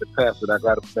years I've been pastored, I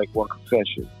got to make one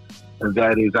confession, and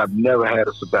that is I've never had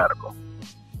a sabbatical.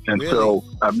 And really? So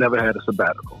I've never had a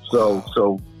sabbatical.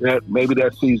 So maybe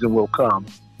that season will come.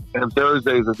 And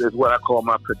Thursdays is what I call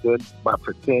my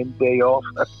pretend day off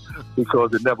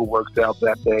because it never works out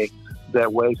that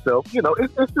way. So, you know,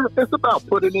 it's about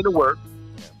putting in the work,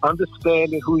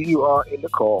 understanding who you are in the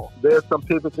call. There's some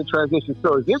pivots and transitions.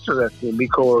 So it's interesting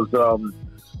because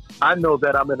I know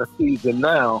that I'm in a season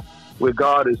now where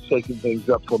God is shaking things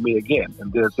up for me again.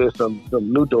 And there's some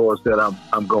new doors that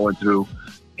I'm going through.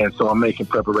 And so I'm making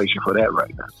preparation for that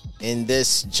right now. In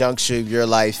this juncture of your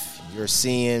life, you're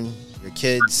seeing your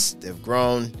kids, they've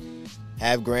grown,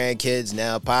 have grandkids.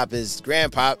 Now Pop is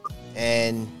grandpop,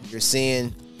 and you're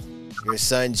seeing your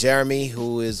son Jeremy,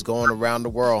 who is going around the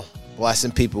world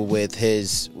blessing people with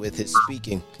his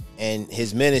speaking and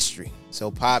his ministry. So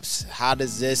Pops, how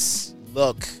does this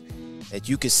look that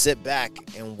you could sit back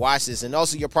and watch this, and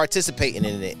also you're participating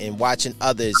in it and watching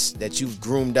others that you've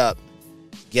groomed up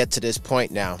get to this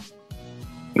point now?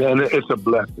 Man, it's a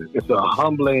blessing. It's a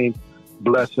humbling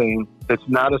blessing. It's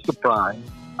not a surprise.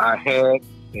 I had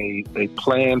a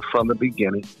plan from the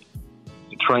beginning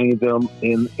to train them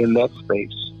in that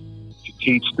space, to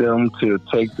teach them to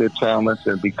take their talents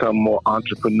and become more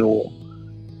entrepreneurial.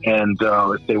 And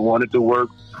if they wanted to work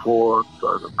for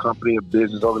a company or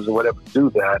business owners or whatever, do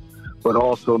that, but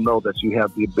also know that you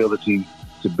have the ability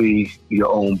to be your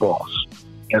own boss.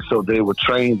 And so they were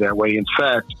trained that way. In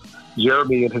fact,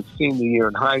 Jeremy, in his senior year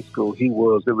in high school, he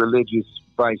was the religious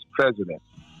vice president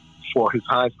for his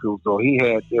high school. So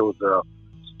there was a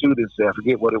students there, I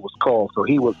forget what it was called. So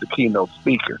he was the keynote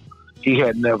speaker. He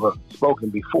had never spoken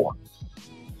before.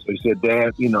 So he said,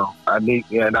 Dad,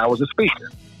 and I was a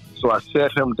speaker. So I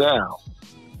sat him down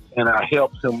and I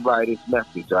helped him write his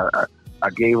message. I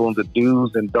gave him the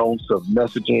do's and don'ts of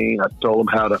messaging. I told him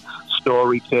how to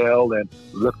story tell and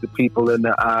look the people in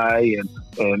the eye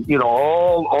and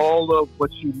all of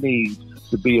what you need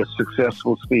to be a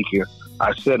successful speaker.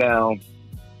 I sat down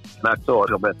and I taught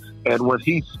him. And when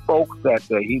he spoke that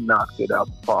day, he knocked it out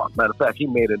the park. Matter of fact, he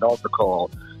made an altar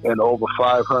call, and over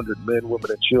 500 men,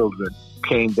 women, and children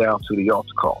came down to the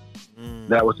altar call.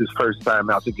 That was his first time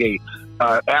out the gate.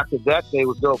 After that day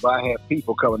was over, I had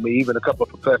people coming to me, even a couple of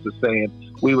professors saying,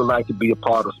 we would like to be a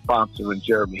part of sponsoring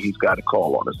Jeremy. He's got a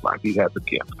call on his life. He has a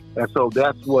gift. And so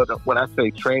that's when I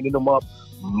say training them up,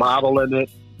 modeling it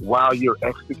while you're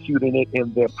executing it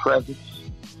in their presence,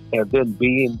 and then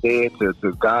being there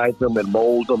to guide them and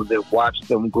mold them and then watch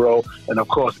them grow. And of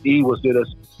course, E was with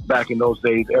us back in those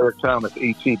days. Eric Thomas,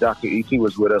 E.T., Dr. E.T.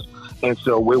 was with us. And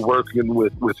so we're working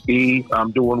with E.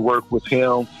 I'm doing work with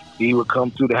him. He would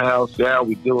come to the house. Yeah,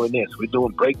 we're doing this. We're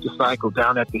doing Break the Cycle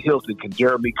down at the Hilton. Can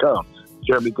Jeremy come?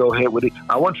 Jeremy, go ahead with it.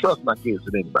 I wouldn't trust my kids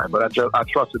with anybody, but I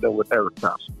trusted them with Eric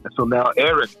Thompson. And so now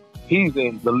Eric, he's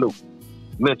in the loop,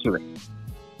 mentoring.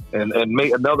 And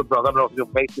another brother, I don't know if you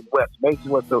know Mason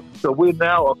West. So we're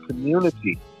now a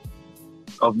community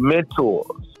of mentors,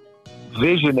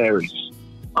 visionaries,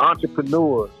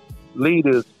 entrepreneurs,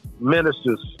 leaders,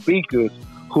 ministers, speakers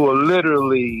who are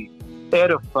literally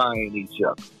edifying each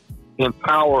other,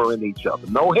 empowering each other.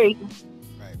 No hating,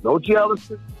 no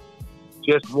jealousy,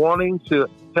 just wanting to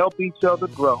help each other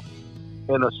grow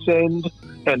and ascend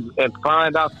and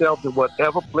find ourselves in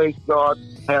whatever place God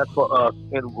has for us,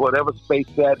 in whatever space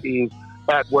that is,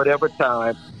 at whatever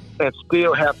time, and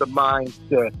still have the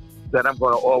mindset that I'm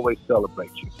going to always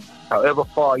celebrate you, however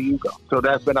far you go. So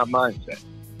that's been our mindset.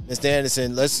 Mr.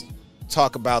 Anderson, let's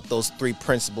talk about those 3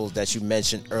 principles that you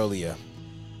mentioned earlier.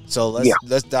 So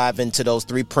let's dive into those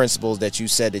 3 principles that you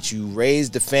said that you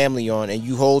raised the family on and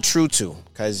you hold true to,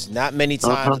 because not many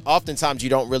times, oftentimes you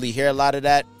don't really hear a lot of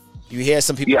that. You hear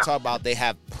some people talk about they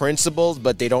have principles,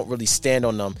 but they don't really stand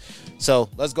on them. So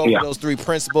let's go over those 3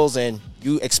 principles and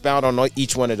you expound on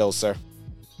each one of those, sir.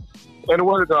 And the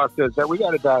Word of God says that we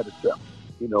got to die to self,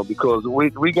 because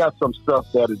we got some stuff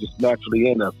that is just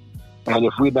naturally in us. And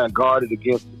if we're not guarded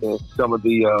against some of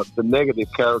the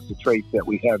negative character traits that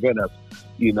we have in us,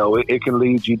 it can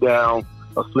lead you down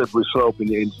a slippery slope,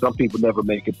 and some people never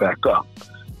make it back up.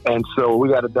 And so we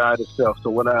got to die to self. So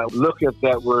when I look at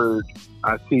that word,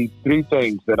 I see 3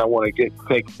 things that I want to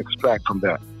extract from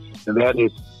that. And that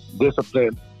is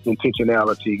discipline,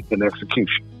 intentionality, and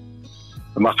execution.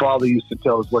 And my father used to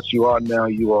tell us, what you are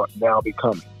now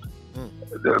becoming.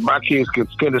 My kids can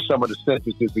finish some of the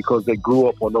sentences because they grew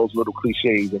up on those little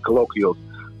cliches and colloquials.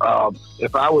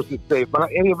 If I was to say, if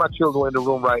any of my children were in the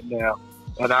room right now,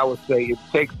 and I would say it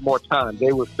takes more time,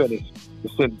 they would finish the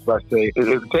sentence by saying,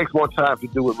 it takes more time to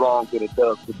do it wrong than it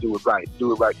does to do it right.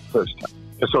 Do it right the first time.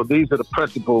 And so these are the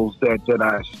principles that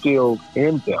I instilled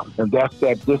in them, and that's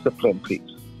that discipline piece,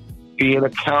 being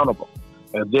accountable,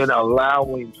 and then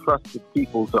allowing trusted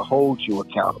people to hold you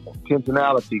accountable.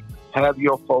 Intentionality, have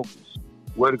your focus.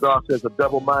 Word of God says a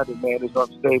double-minded man is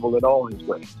unstable in all his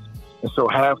ways. And so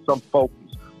have some focus.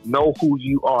 Know who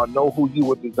you are. Know who you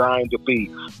were designed to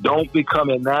be. Don't become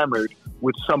enamored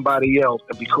with somebody else.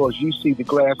 And because you see the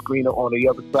grass greener on the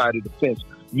other side of the fence,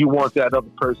 you want that other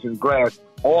person's grass.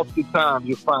 Oftentimes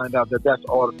you find out that that's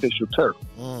artificial turf.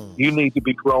 You need to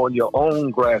be growing your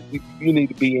own grass. You need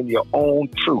to be in your own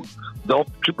truth. Don't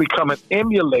become an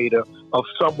emulator of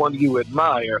someone you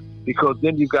admire, because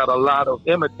then you've got a lot of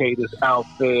imitators out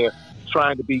there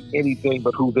trying to be anything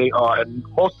but who they are. And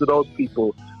most of those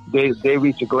people, they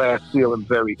reach a glass ceiling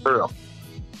very early.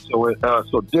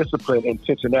 So discipline,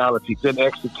 intentionality, then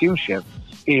execution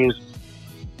is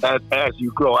as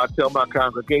you grow. I tell my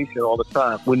congregation all the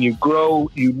time, when you grow,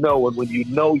 you know, and when you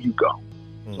know, you go.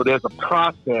 So there's a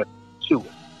process to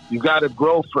it. You got to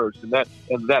grow first, and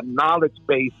that knowledge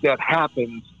base that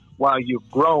happens while you're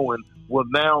growing will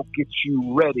now get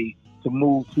you ready to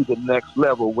move to the next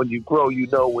level. When you grow, you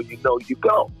know. When you know, you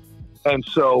go. And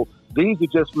so these are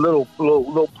just little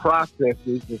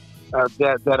processes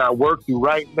that I work through.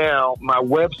 Right now, my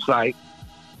website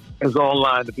is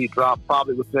online to be dropped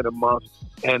probably within a month.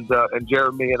 And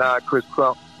Jeremy and I, Chris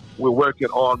Crump, we're working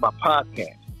on my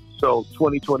podcast. So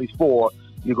 2024,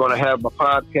 you're going to have my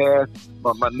podcast,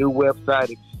 my new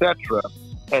website, etc.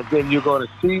 And then you're going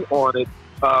to see on it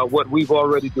what we've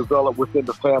already developed within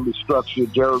the family structure.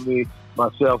 Jeremy,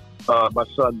 myself, my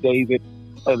son David,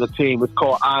 and the team. It's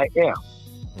called I Am.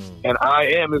 And I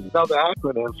Am is another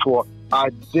acronym for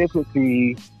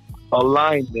Identity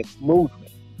Alignment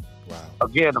Movement. Wow.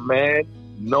 Again, a man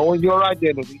knowing your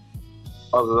identity,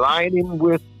 aligning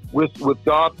with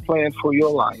God's plan for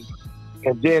your life,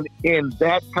 and then in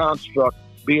that construct,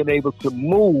 being able to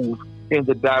move in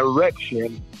the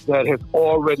direction that has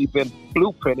already been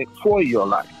blueprinted for your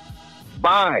life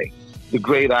by the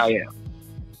great I Am.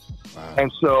 Wow.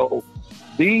 And so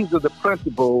these are the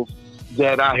principles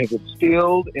that I have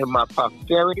instilled in my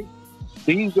posterity.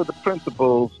 These are the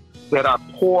principles that I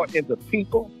pour into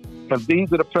people. And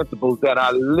these are the principles that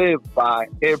I live by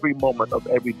every moment of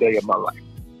every day of my life.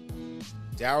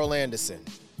 Daryl Anderson,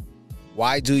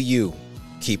 why do you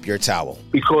keep your towel?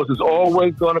 Because there's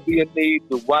always going to be a need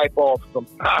to wipe off some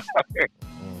time,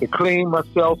 to clean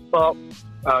myself up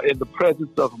in the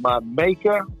presence of my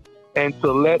maker, and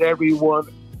to let everyone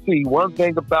see. One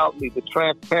thing about me, the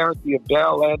transparency of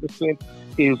Daryl Anderson,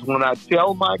 is when I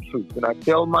tell my truth and I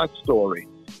tell my story.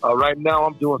 Right now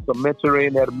I'm doing some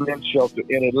mentoring at a men's shelter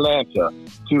in Atlanta,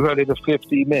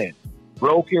 250 men,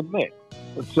 broken men.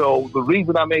 And so the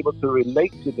reason I'm able to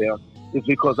relate to them is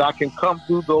because I can come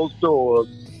through those doors,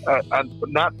 and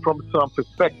not from some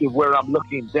perspective where I'm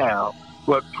looking down,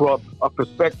 but from a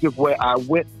perspective where I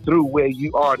went through where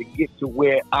you are to get to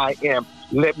where I am.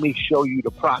 Let me show you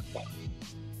the process.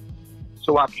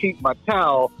 So I keep my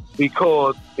towel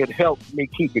because it helps me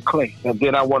keep it clean. And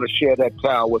then I want to share that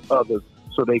towel with others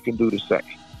so they can do the same.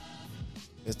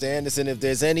 Mr. Anderson, if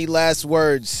there's any last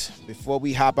words before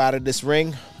we hop out of this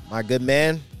ring, my good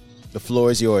man, the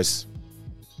floor is yours.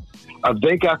 I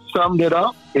think I summed it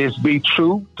up. Is be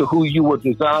true to who you were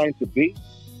designed to be.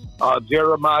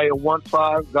 Jeremiah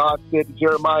 1:5, God said to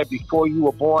Jeremiah, before you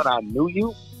were born, I knew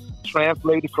you.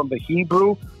 Translated from the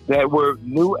Hebrew, that word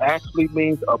 "knew" actually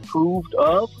means approved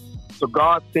of. So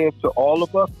God said to all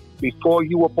of us, before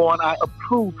you were born, I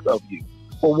approved of you.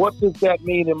 Well, what does that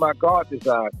mean in my God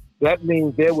design? That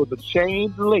means there was a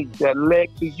chain link that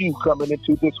led to you coming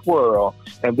into this world.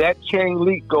 And that chain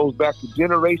link goes back to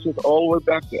generations, all the way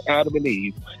back to Adam and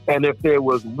Eve. And if there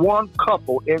was one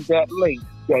couple in that link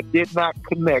that did not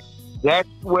connect, that's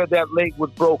where that link was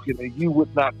broken, and you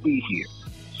would not be here.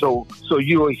 So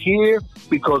you are here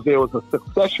because there was a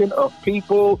succession of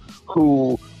people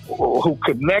who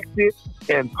connected,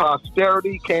 and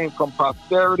posterity came from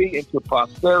posterity into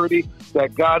posterity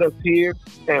that got us here.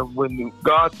 And when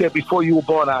God said, before you were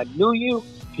born, I knew you,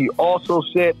 he also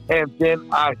said, and then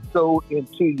I sowed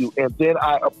into you, and then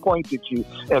I appointed you,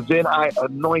 and then I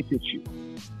anointed you.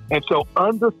 And so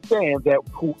understand that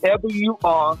whoever you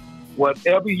are,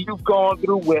 whatever you've gone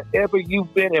through, wherever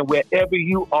you've been, and wherever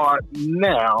you are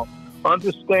now,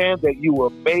 understand that you were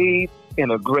made in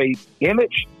a great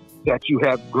image, that you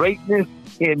have greatness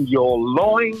in your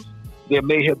loins. There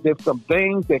may have been some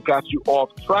things that got you off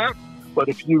track, but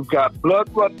if you've got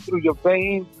blood running through your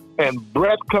veins and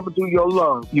breath coming through your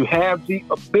lungs, you have the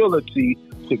ability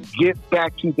to get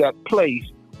back to that place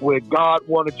where God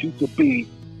wanted you to be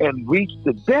and reach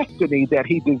the destiny that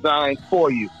he designed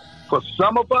for you. For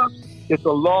some of us, it's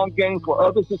a long game. For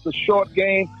others, it's a short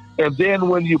game. And then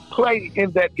when you play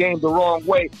in that game the wrong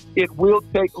way, it will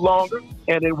take longer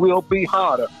and it will be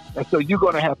harder. And so you're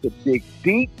going to have to dig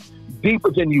deep, deeper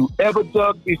than you ever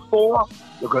dug before,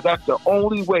 because that's the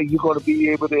only way you're going to be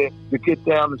able to get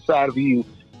down inside of you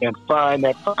and find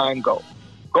that fine gold.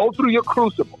 Go through your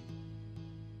crucible,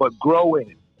 but grow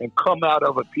in it and come out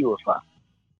of it purified.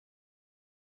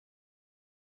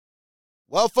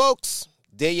 Well, folks,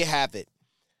 there you have it.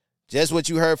 Just what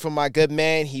you heard from my good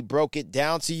man. He broke it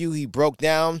down to you. He broke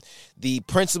down the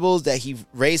principles that he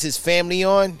raised his family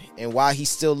on and why he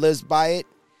still lives by it.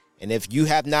 And if you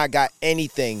have not got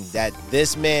anything that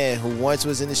this man who once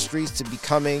was in the streets to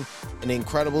becoming an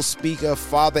incredible speaker,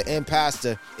 father, and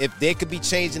pastor, if there could be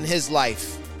change in his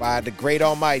life by the great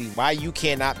almighty, why you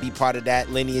cannot be part of that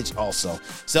lineage also.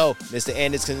 So, Mr.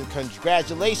 Anderson,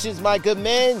 congratulations, my good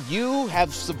man. You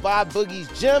have survived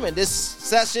Boogie's Gym, and this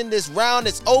session, this round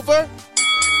is over.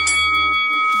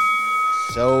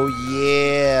 So,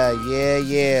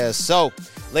 yeah. So,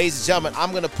 ladies and gentlemen, I'm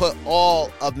going to put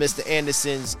all of Mr.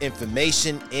 Anderson's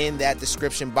information in that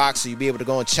description box so you'll be able to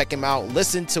go and check him out,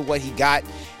 listen to what he got,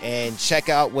 and check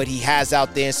out what he has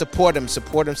out there and support him.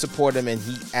 And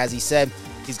he, as he said,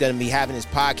 he's going to be having his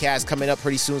podcast coming up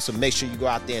pretty soon, so make sure you go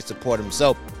out there and support him.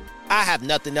 So I have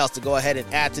nothing else to go ahead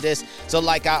and add to this. So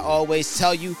like I always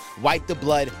tell you, wipe the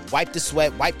blood, wipe the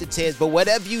sweat, wipe the tears. But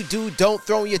whatever you do, don't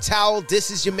throw in your towel.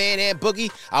 This is your man, Ant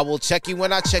Boogie. I will check you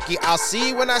when I check you. I'll see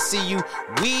you when I see you.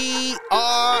 We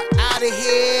are out of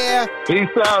here. Peace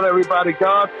out, everybody.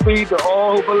 Godspeed to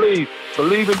all who believe.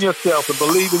 Believe in yourself and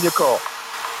believe in your call.